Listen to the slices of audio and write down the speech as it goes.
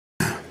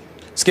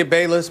Skip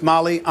Bayless,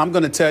 Molly, I'm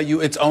going to tell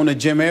you it's owner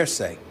Jim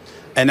Irsay.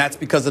 And that's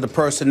because of the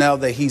personnel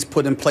that he's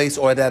put in place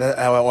or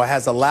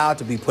has allowed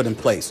to be put in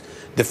place.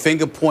 The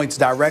finger points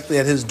directly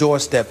at his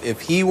doorstep.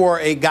 If he were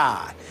a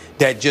guy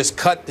that just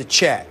cut the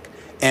check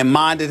and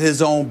minded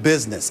his own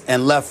business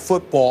and left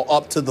football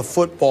up to the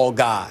football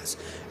guys,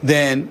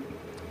 then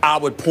I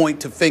would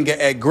point to finger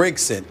at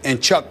Grigson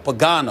and Chuck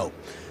Pagano.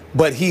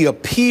 But he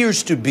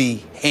appears to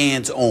be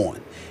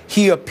hands-on.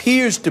 He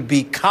appears to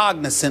be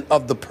cognizant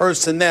of the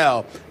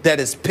personnel that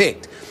is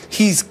picked.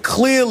 He's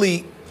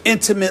clearly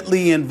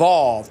intimately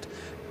involved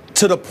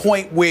to the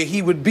point where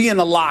he would be in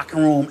the locker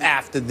room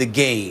after the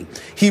game.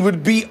 He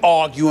would be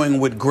arguing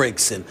with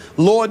Grigson.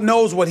 Lord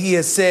knows what he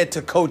has said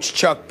to Coach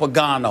Chuck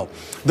Pagano.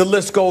 The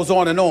list goes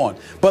on and on.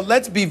 But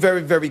let's be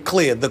very, very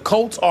clear. The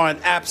Colts are an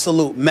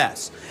absolute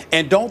mess.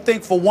 And don't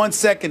think for 1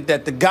 second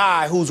that the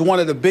guy who's one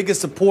of the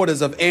biggest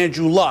supporters of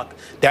Andrew Luck,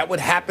 that would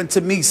happen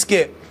to me,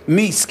 Skip,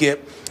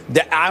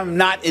 that I'm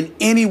not in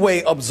any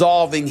way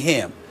absolving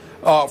him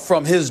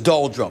from his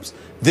doldrums.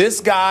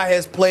 This guy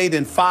has played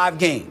in 5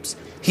 games.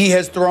 He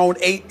has thrown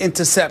 8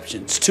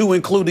 interceptions, 2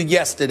 included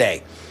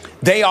yesterday.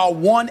 They are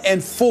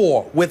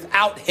 1-4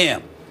 without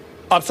him.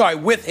 I'm sorry,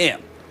 with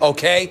him,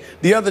 okay?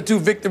 The other 2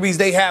 victories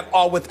they have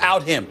are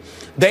without him.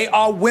 They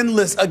are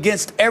winless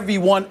against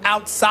everyone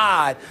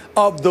outside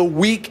of the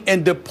weak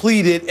and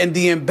depleted and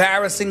the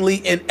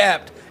embarrassingly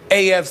inept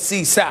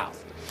AFC South.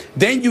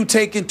 Then you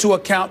take into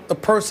account the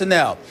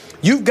personnel.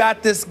 You've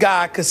got this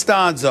guy,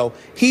 Costanzo.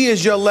 He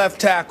is your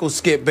left tackle,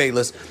 Skip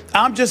Bayless.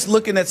 I'm just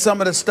looking at some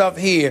of the stuff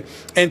here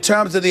in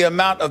terms of the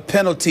amount of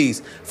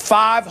penalties.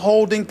 5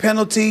 holding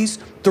penalties,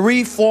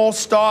 3 false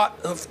starts,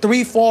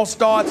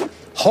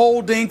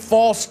 holding,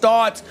 false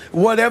starts,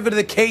 whatever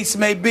the case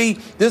may be.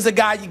 This is a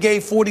guy you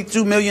gave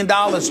 $42 million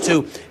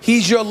to.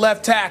 He's your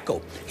left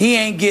tackle. He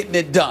ain't getting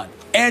it done.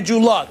 Andrew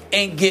Luck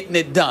ain't getting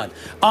it done.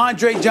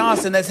 Andre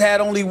Johnson has had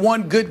only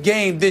 1 good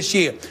game this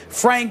year.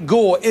 Frank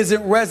Gore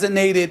isn't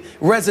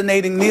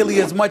resonating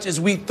nearly as much as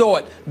we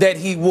thought that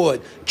he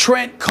would.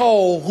 Trent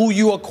Cole, who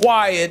you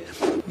acquired,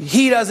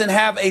 he doesn't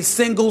have a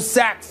single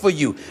sack for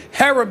you.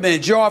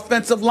 Harriman, your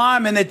offensive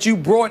lineman that you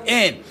brought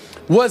in,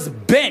 was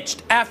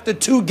benched after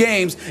 2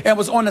 games and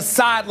was on the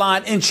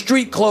sideline in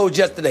street clothes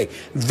yesterday.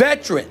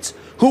 Veterans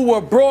who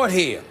were brought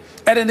here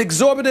at an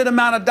exorbitant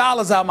amount of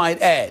dollars, I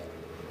might add,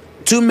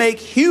 to make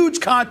huge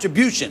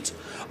contributions,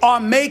 are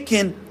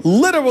making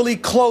literally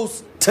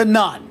close to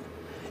none.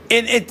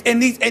 And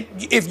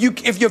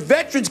if your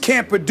veterans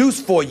can't produce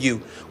for you,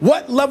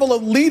 what level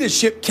of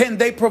leadership can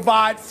they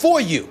provide for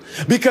you?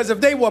 Because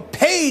if they were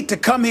paid to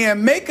come here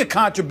and make a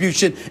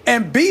contribution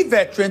and be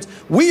veterans,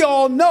 we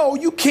all know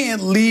you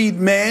can't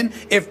lead men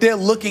if they're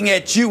looking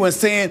at you and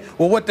saying,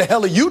 well, what the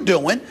hell are you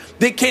doing?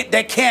 That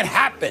can't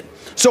happen.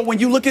 So when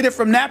you look at it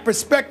from that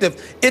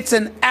perspective, it's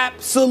an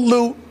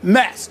absolute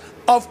mess.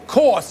 Of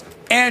course,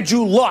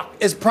 Andrew Luck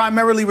is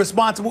primarily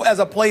responsible as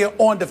a player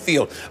on the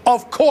field.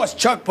 Of course,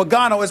 Chuck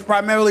Pagano is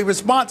primarily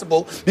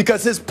responsible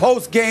because his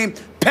post-game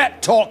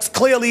pep talks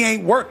clearly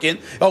ain't working,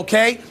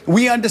 okay?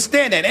 We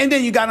understand that. And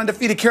then you got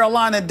undefeated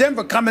Carolina and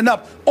Denver coming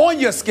up on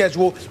your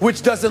schedule,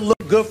 which doesn't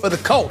look good for the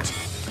Colts.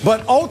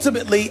 But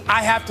ultimately,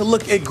 I have to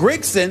look at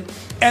Grigson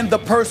and the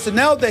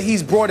personnel that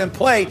he's brought in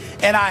play,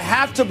 and I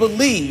have to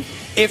believe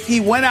if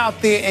he went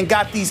out there and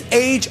got these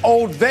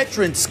age-old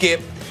veterans,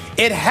 Skip,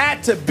 it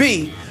had to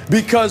be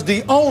because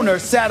the owner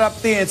sat up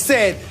there and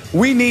said,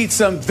 we need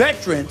some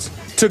veterans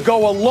to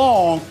go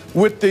along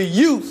with the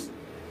youth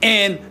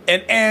and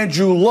an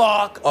Andrew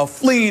Luck, a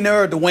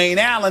Fleener, Dwayne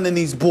Allen, and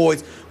these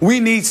boys.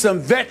 We need some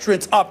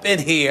veterans up in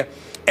here,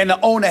 and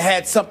the owner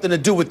had something to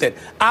do with it.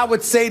 I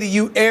would say to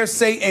you,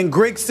 Irsay and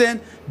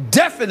Grigson,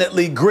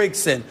 definitely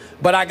Grigson,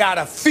 but I got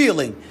a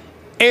feeling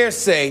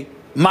Irsay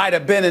might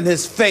have been in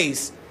his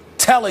face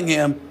telling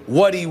him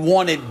what he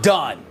wanted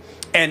done.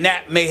 And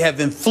that may have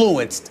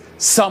influenced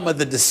some of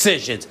the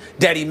decisions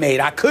that he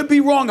made. I could be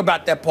wrong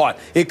about that part.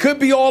 It could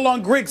be all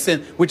on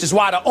Grigson, which is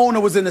why the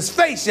owner was in his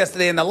face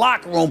yesterday in the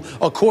locker room,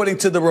 according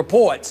to the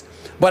reports.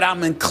 But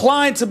I'm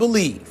inclined to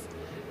believe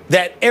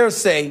that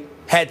Irsay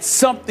had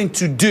something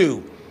to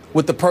do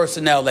with the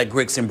personnel that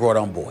Grigson brought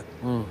on board.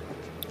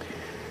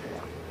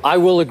 I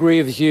will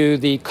agree with you.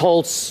 The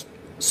Colts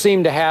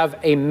seem to have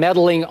a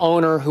meddling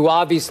owner who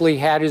obviously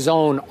had his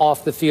own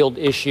off-the-field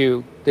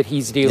issue that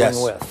he's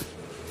dealing with.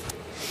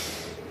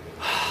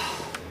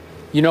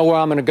 You know where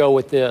I'm going to go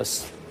with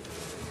this.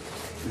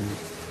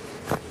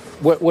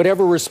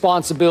 Whatever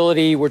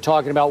responsibility we're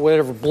talking about,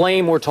 whatever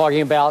blame we're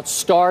talking about,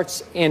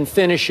 starts and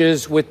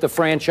finishes with the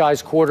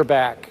franchise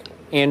quarterback,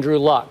 Andrew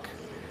Luck.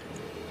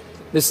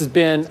 This has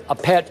been a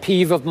pet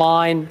peeve of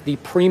mine, the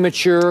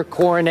premature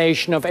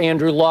coronation of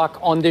Andrew Luck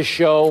on this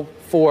show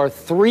for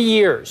 3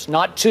 years,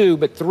 not 2,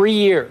 but 3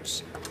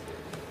 years.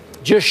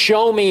 Just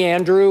show me,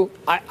 Andrew.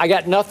 I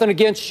got nothing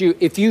against you.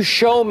 If you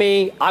show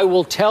me, I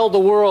will tell the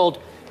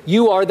world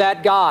you are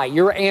that guy.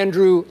 You're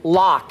Andrew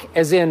Luck,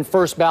 as in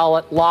first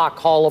ballot Luck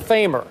Hall of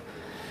Famer.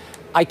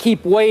 I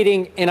keep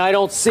waiting, and I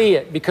don't see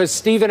it because,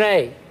 Stephen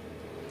A.,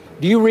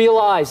 do you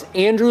realize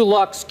Andrew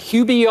Luck's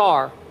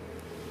QBR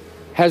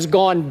has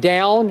gone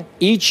down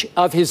each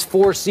of his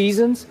 4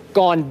 seasons,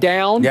 gone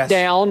down, Yes.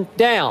 down,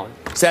 down.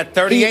 It's at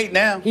 38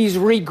 now. He's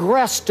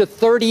regressed to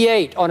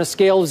 38 on a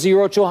scale of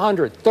 0 to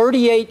 100.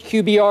 38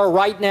 QBR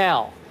right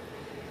now.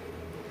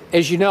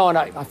 As you know, and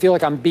I feel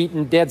like I'm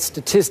beating dead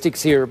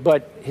statistics here,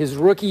 but his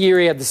rookie year,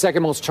 he had the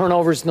second most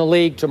turnovers in the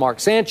league to Mark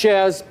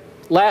Sanchez.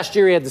 Last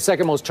year, he had the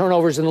second most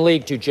turnovers in the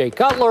league to Jay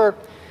Cutler.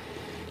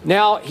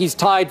 Now he's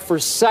tied for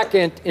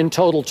second in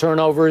total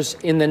turnovers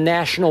in the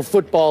National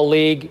Football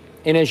League.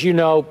 And as you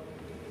know,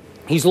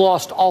 he's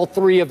lost all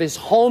 3 of his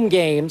home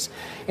games.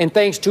 And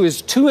thanks to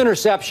his 2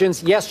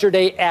 interceptions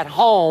yesterday at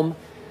home,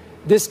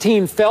 this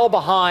team fell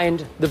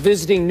behind the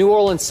visiting New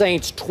Orleans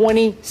Saints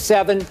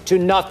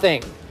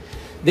 27-0.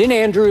 Then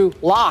Andrew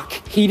Luck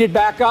heated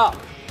back up,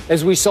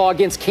 as we saw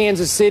against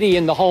Kansas City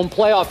in the home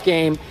playoff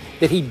game,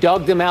 that he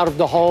dug them out of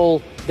the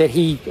hole that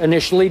he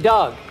initially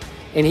dug.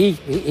 And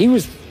he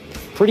was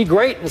pretty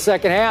great in the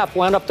second half,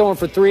 wound up throwing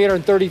for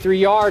 333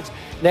 yards.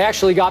 They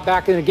actually got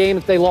back in the game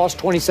that they lost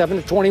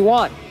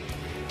 27-21.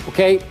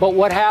 Okay, but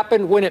what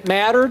happened when it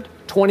mattered?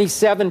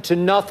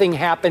 27-0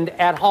 happened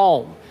at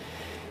home.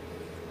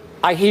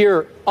 I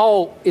hear,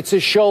 oh, it's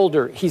his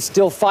shoulder. He's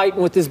still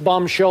fighting with his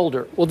bum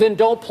shoulder. Well, then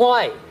don't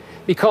play,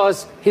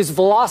 because his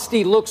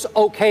velocity looks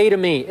okay to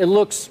me. It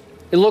looks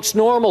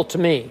normal to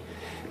me.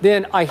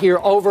 Then I hear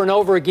over and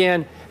over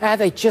again,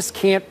 they just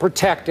can't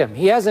protect him.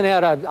 He hasn't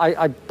had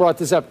I brought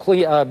this up,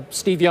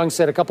 Steve Young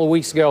said a couple of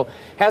weeks ago,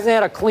 hasn't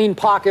had a clean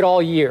pocket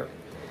all year.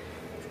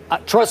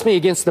 Trust me,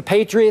 against the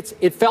Patriots,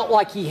 it felt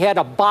like he had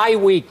a bye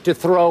week to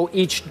throw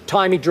each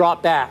time he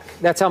dropped back.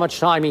 That's how much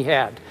time he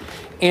had.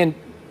 And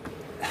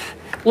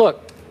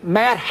look,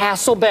 Matt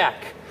Hasselbeck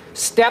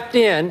stepped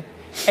in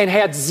and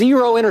had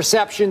 0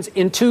 interceptions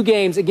in 2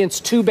 games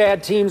against 2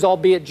 bad teams,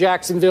 albeit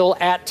Jacksonville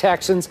at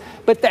Texans.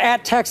 But the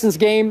at Texans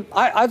game,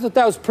 I thought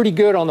that was pretty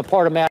good on the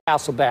part of Matt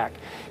Hasselbeck.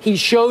 He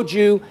showed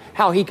you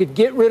how he could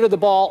get rid of the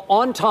ball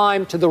on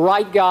time to the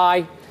right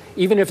guy,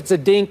 even if it's a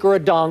dink or a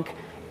dunk,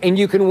 and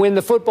you can win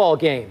the football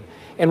game.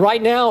 And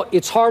right now,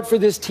 it's hard for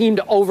this team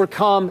to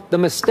overcome the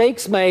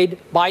mistakes made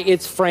by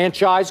its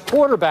franchise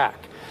quarterback.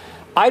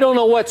 I don't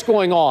know what's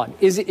going on.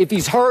 If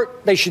he's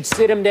hurt, they should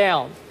sit him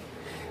down.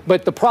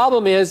 But the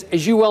problem is,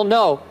 as you well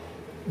know,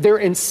 they're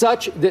in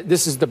such,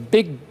 this is the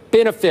big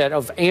benefit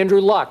of Andrew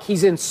Luck.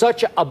 He's in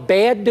such a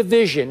bad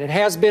division, and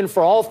has been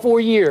for all 4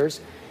 years.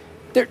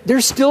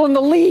 They're still in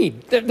the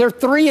lead. They're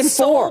 3 and 4.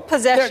 Sole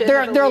possession.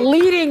 They're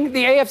leading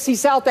the AFC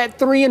South at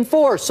 3 and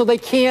 4, so they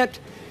can't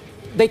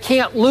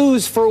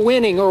lose for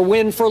winning or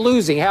win for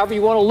losing. However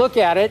you want to look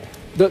at it,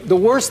 the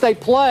worse they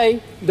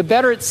play, the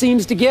better it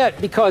seems to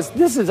get, because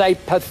this is a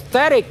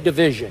pathetic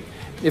division.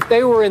 If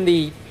they were in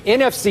the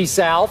NFC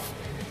South,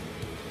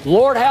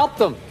 Lord help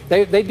them.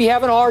 They'd be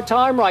having a hard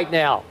time right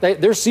now.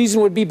 Their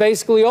season would be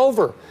basically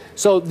over.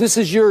 So this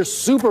is your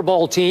Super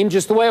Bowl team,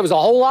 just the way it was a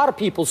whole lot of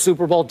people's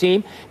Super Bowl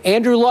team.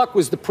 Andrew Luck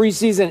was the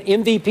preseason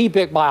MVP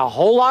pick by a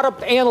whole lot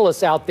of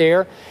analysts out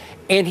there,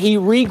 and he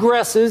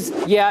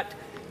regresses, yet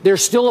they're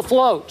still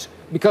afloat,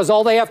 because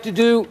all they have to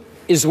do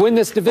is win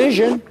this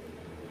division.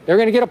 They're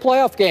going to get a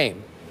playoff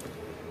game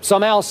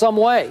somehow, some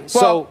way.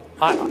 Well,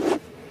 So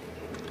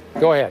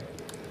go ahead.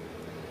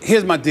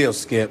 Here's my deal,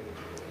 Skip.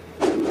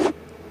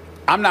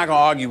 I'm not going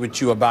to argue with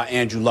you about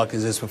Andrew Luck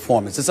and his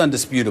performance. It's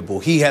undisputable.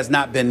 He has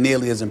not been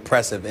nearly as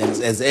impressive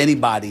as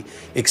anybody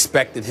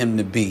expected him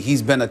to be.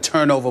 He's been a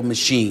turnover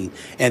machine,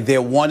 and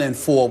they're 1 and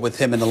 4 with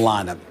him in the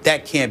lineup.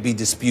 That can't be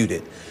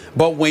disputed.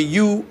 But when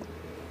you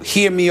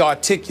hear me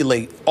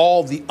articulate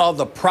all the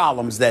other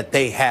problems that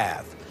they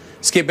have,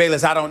 Skip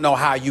Bayless, I don't know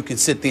how you can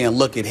sit there and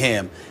look at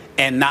him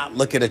and not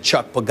look at a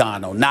Chuck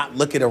Pagano, not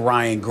look at a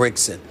Ryan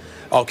Grigson,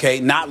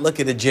 okay, not look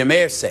at a Jim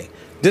Irsay.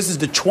 This is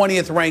the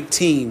 20th ranked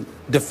team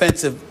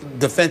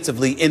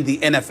defensively in the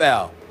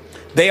NFL.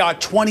 They are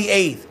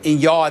 28th in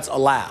yards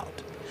allowed.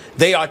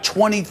 They are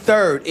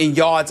 23rd in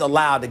yards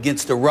allowed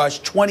against the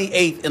rush,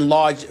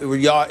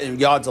 28th in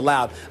yards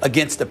allowed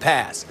against the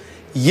pass.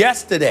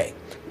 Yesterday,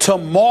 to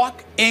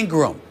Mark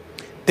Ingram,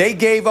 they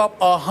gave up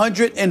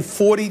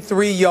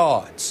 143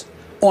 yards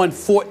on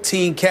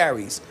 14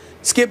 carries.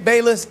 Skip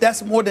Bayless,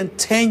 that's more than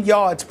 10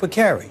 yards per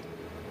carry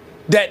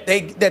that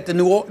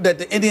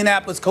the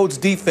Indianapolis Colts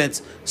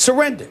defense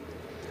surrendered.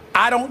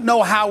 I don't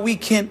know how we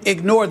can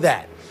ignore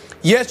that.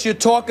 Yes, you're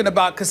talking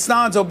about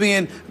Costanzo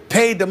being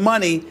paid the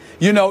money,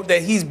 you know,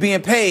 that he's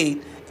being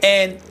paid,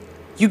 and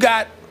you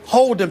got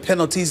holding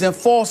penalties and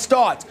false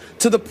starts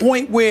to the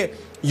point where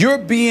you're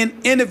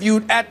being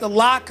interviewed at the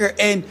locker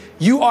and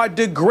you are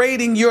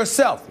degrading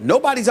yourself.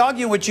 Nobody's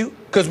arguing with you,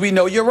 because we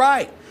know you're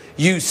right.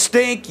 You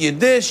stink, you're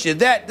this, you're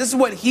that. This is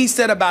what he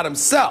said about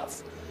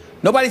himself.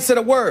 Nobody said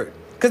a word,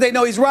 because they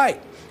know he's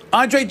right.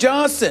 Andre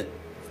Johnson,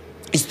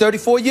 he's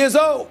 34 years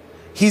old.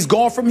 He's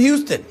gone from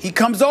Houston. He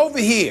comes over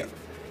here.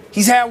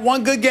 He's had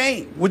one good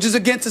game, which is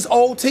against his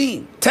old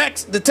team,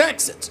 the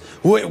Texans,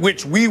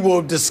 which we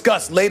will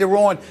discuss later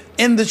on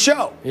in the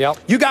show. Yep.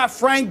 You got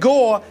Frank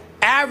Gore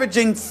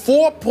averaging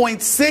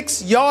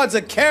 4.6 yards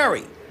a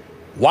carry.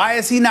 Why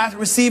is he not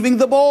receiving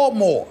the ball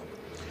more?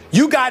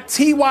 You got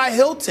T.Y.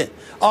 Hilton,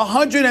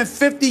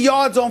 150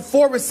 yards on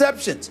 4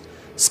 receptions.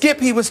 Skip,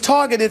 he was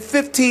targeted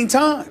 15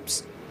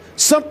 times.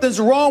 Something's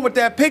wrong with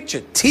that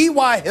picture.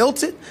 T.Y.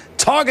 Hilton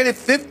targeted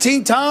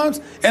 15 times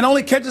and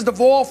only catches the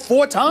ball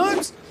 4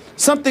 times?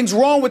 Something's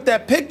wrong with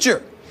that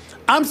picture.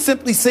 I'm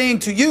simply saying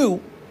to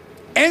you,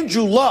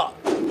 Andrew Luck,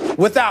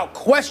 without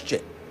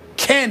question,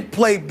 can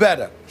play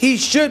better. He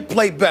should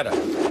play better.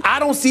 I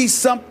don't see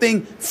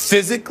something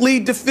physically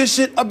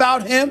deficient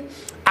about him.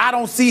 I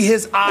don't see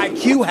his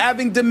IQ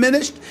having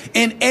diminished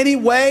in any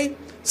way.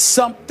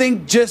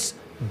 Something just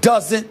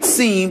doesn't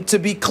seem to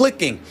be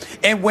clicking.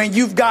 And when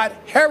you've got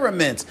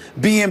Harriman's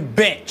being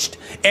benched,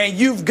 and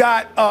you've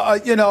got,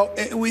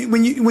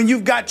 when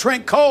you've got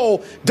Trent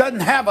Cole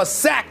doesn't have a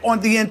sack on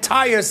the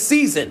entire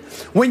season,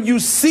 when you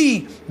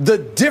see the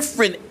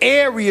different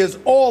areas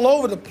all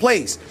over the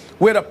place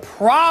where the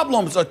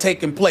problems are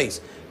taking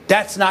place,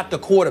 that's not the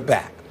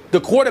quarterback.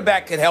 The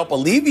quarterback could help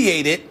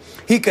alleviate it.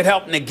 He could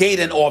help negate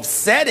and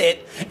offset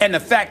it. And the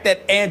fact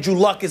that Andrew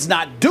Luck is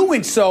not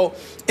doing so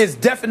is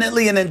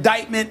definitely an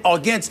indictment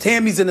against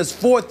him. He's in his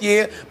 4th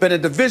year, been a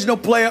divisional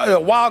player, a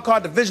wild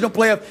card divisional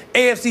player of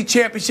AFC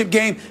Championship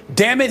game.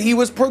 Damn it, he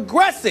was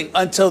progressing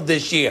until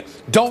this year.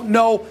 Don't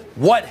know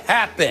what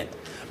happened.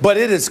 But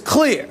it is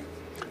clear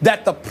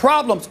that the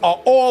problems are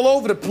all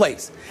over the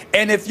place.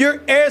 And if you're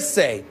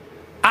Irsay,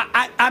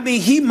 I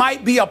mean, he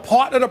might be a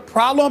part of the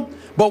problem,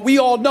 but we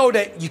all know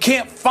that you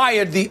can't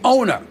fire the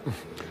owner.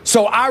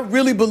 So I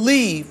really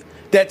believe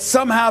that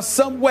somehow,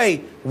 some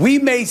way, we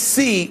may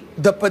see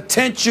a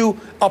potential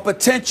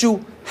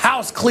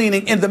house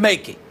cleaning in the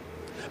making.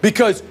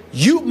 Because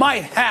you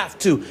might have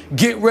to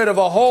get rid of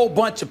a whole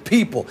bunch of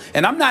people.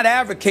 And I'm not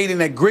advocating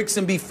that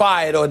Grigson be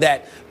fired or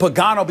that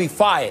Pagano be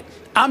fired.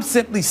 I'm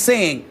simply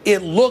saying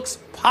it looks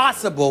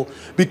possible,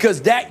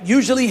 because that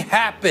usually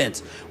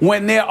happens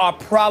when there are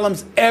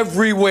problems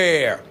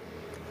everywhere.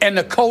 And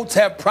the Colts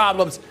have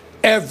problems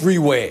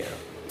everywhere.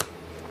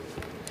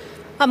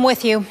 I'm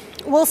with you.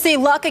 We'll see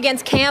Luck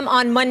against Cam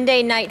on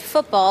Monday Night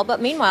Football.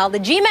 But meanwhile, the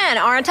G-Men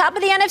are on top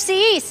of the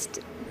NFC East.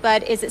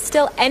 But is it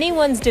still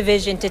anyone's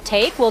division to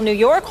take? Will New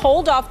York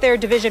hold off their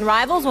division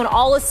rivals when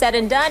all is said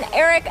and done?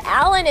 Eric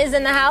Allen is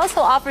in the house.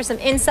 He'll offer some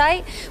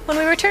insight when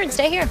we return.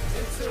 Stay here.